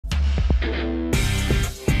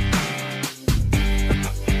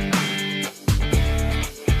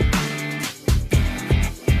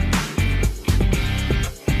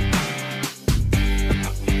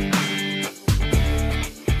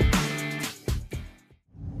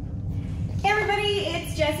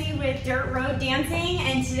Jessie with Dirt Road Dancing,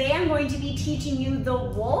 and today I'm going to be teaching you The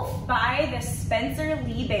Wolf by the Spencer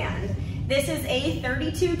Lee Band. This is a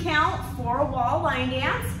 32 count 4-wall line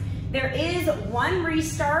dance. There is one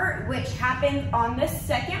restart which happens on the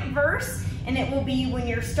second verse, and it will be when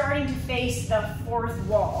you're starting to face the fourth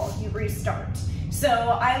wall, you restart. So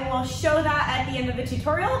I will show that at the end of the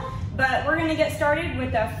tutorial, but we're gonna get started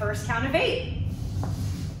with the first count of 8.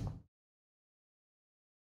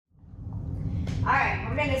 All right,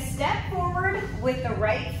 we're gonna step forward with the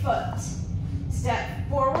right foot. Step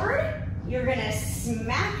forward, you're gonna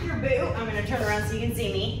smack your boot. I'm gonna turn around so you can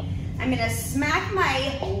see me. I'm gonna smack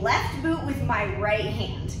my left boot with my right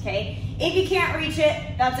hand, okay? If you can't reach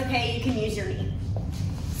it, that's okay, you can use your knee.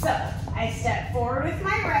 So, I step forward with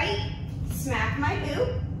my right, smack my boot,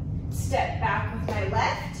 step back with my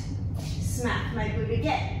left, smack my boot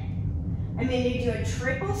again. I'm gonna do a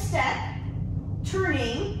triple step,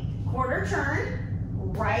 turning, quarter turn,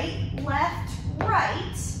 right, left,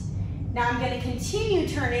 right. Now I'm going to continue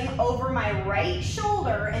turning over my right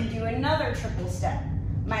shoulder and do another triple step.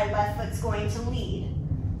 My left foot's going to lead.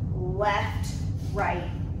 Left, right,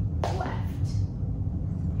 left.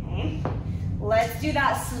 Okay, let's do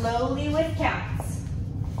that slowly with counts.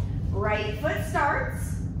 Right foot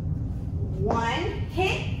starts. 1,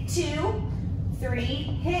 hit 2, 3,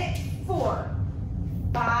 hit 4,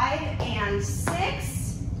 5 and 6,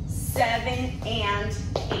 7 and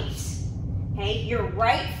 8. Okay, your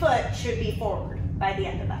right foot should be forward by the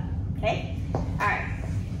end of that. Okay, all right.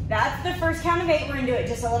 That's the first count of 8. We're gonna do it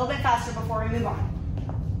just a little bit faster before we move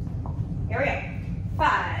on. Here we go.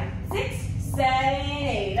 5, 6, 7,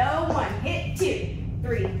 8. Oh, 1, hit 2,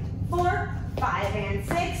 3, 4, 5 and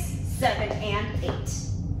 6, 7 and 8.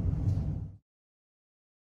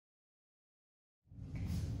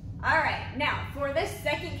 All right, now for this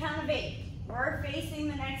second count of 8. We're facing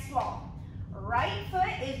the next wall. Right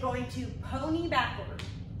foot is going to pony backward.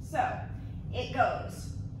 So it goes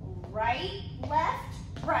right, left,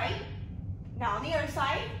 right. Now on the other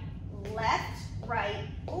side, left, right,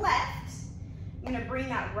 left. I'm gonna bring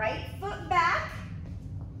that right foot back.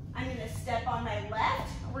 I'm gonna step on my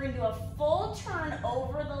left. We're gonna do a full turn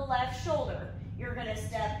over the left shoulder. You're gonna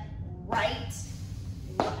step right,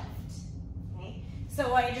 left. Okay?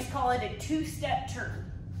 So I just call it a 2-step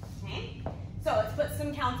turn. Okay? So let's put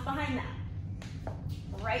some counts behind that.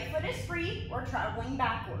 Right foot is free, we're traveling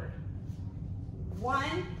backward. 1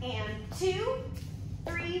 and 2,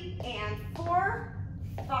 3 and 4,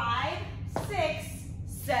 5, 6,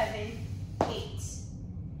 7, 8.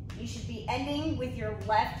 You should be ending with your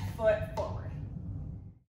left foot forward.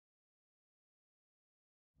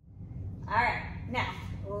 All right, now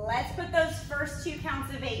let's put those first 2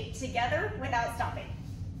 counts of 8 together without stopping.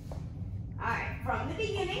 All right, from the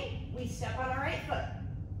beginning, we step on our right foot.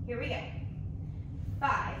 Here we go.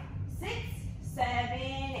 5, 6, 7,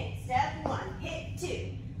 8. Step 1, hit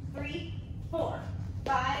 2, 3, 4,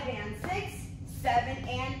 5 and 6, 7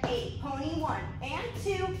 and 8. Pony 1 and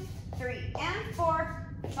 2, 3 and 4,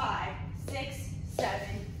 5, 6, 7,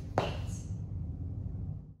 8.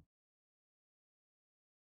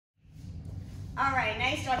 All right,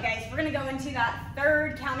 nice job, guys. We're gonna go into that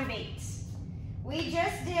third count of 8. We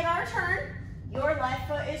just did our turn. Your left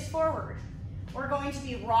foot is forward. We're going to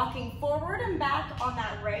be rocking forward and back on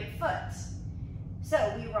that right foot.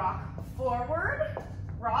 So we rock forward,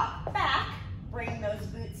 rock back, bring those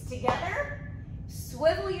boots together,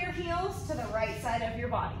 swivel your heels to the right side of your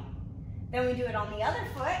body. Then we do it on the other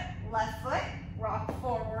foot, left foot, rock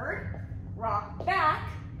forward, rock back,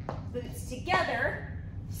 boots together,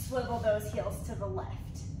 swivel those heels to the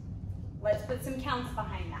left. Let's put some counts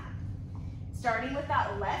behind that. Starting with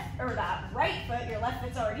that left, or that right foot, your left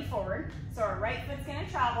foot's already forward. So our right foot's gonna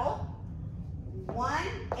travel. 1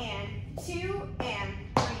 and 2 and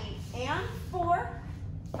 3 and 4,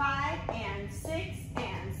 5 and 6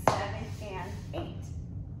 and 7 and 8.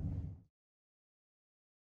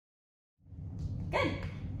 Good.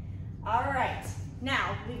 All right,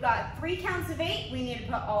 now we've got 3 counts of 8. We need to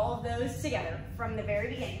put all of those together from the very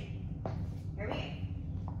beginning. Here we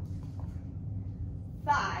go.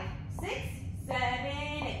 5, 6, 7,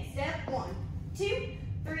 8. Step 1, 2,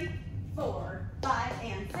 3, 4, 5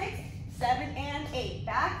 and 6, 7 and 8.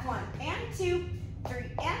 Back 1 and 2,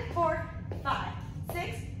 3 and 4, 5,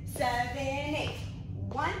 6, 7, 8.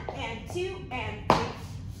 1 and 2 and 3,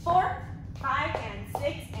 4, 5 and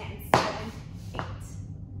 6 and 7, 8.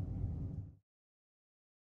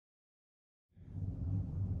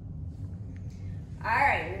 All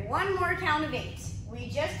right, one more count of 8. We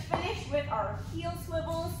just finished with our heel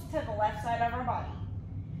swivels to the left side of our body.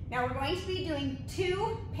 Now we're going to be doing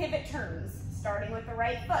 2 pivot turns, starting with the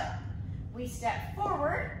right foot. We step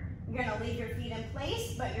forward. You're gonna leave your feet in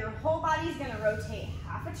place, but your whole body's gonna rotate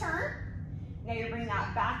half a turn. Now you bring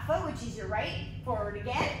that back foot, which is your right, forward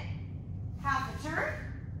again. Half a turn.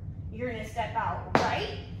 You're gonna step out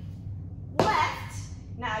right, left.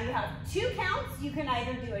 Now you have 2 counts. You can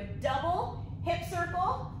either do a double hip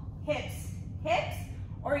circle, hips, hips,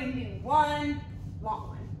 or you can do 1 long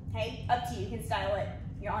one, okay? Up to you, you can style it,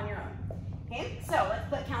 you're on your own. Okay, so let's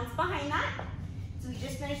put counts behind that. So we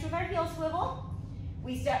just finished with our heel swivel.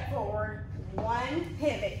 We step forward, 1,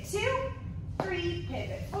 pivot 2, 3,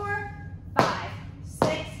 pivot 4, 5,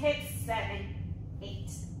 6, hips, 7, 8.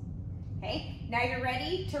 Okay, now you're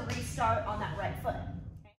ready to restart on that right foot.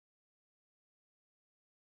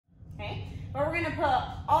 Okay, but we're gonna put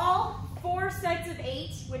all 4 sets of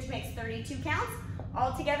 8, which makes 32 counts,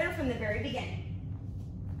 all together from the very beginning.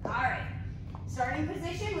 All right, starting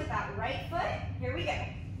position with that right foot. Here we go.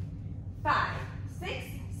 5, 6,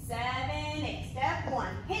 7, 8. Step 1,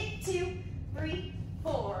 hit 2, 3,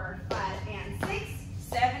 4, 5, and 6,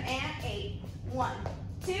 7, and 8. 1,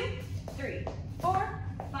 2, 3, 4,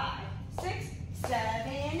 5, 6,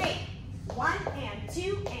 7, 8. 1 and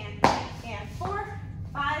 2 and 3 and 4,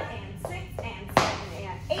 5 and 6 and 7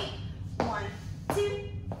 and 8. 1, 2,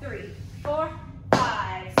 3, 4,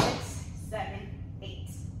 5, 6, 7, 8.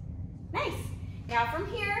 Nice. Now from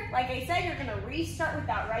here, like I said, you're gonna restart with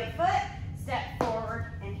that right foot, step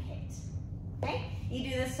forward and hit. Okay? You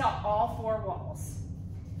do this to all 4 walls.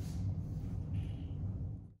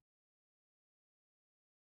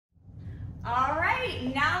 All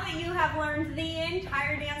right, now that you have learned the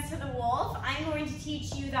entire dance to the wolf, I'm going to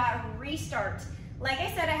teach you that restart. Like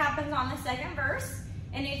I said, it happens on the 2nd verse,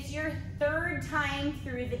 and it's your 3rd time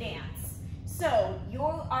through the dance. So you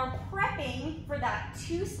are prepping for that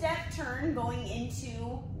 2-step turn going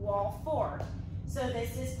into wall 4. So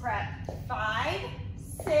this is prep 5,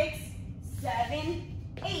 6, 7,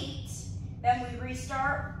 8. Then we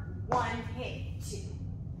restart 1, hit 2.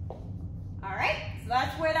 All right, so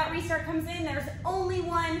that's where that restart comes in. There's only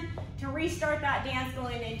one to restart that dance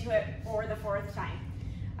going into it for the 4th time.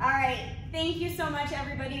 All right, thank you so much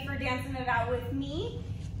everybody for dancing it out with me.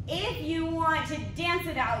 If you want to dance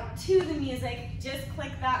it out to the music, just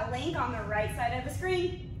click that link on the right side of the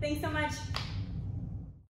screen. Thanks so much.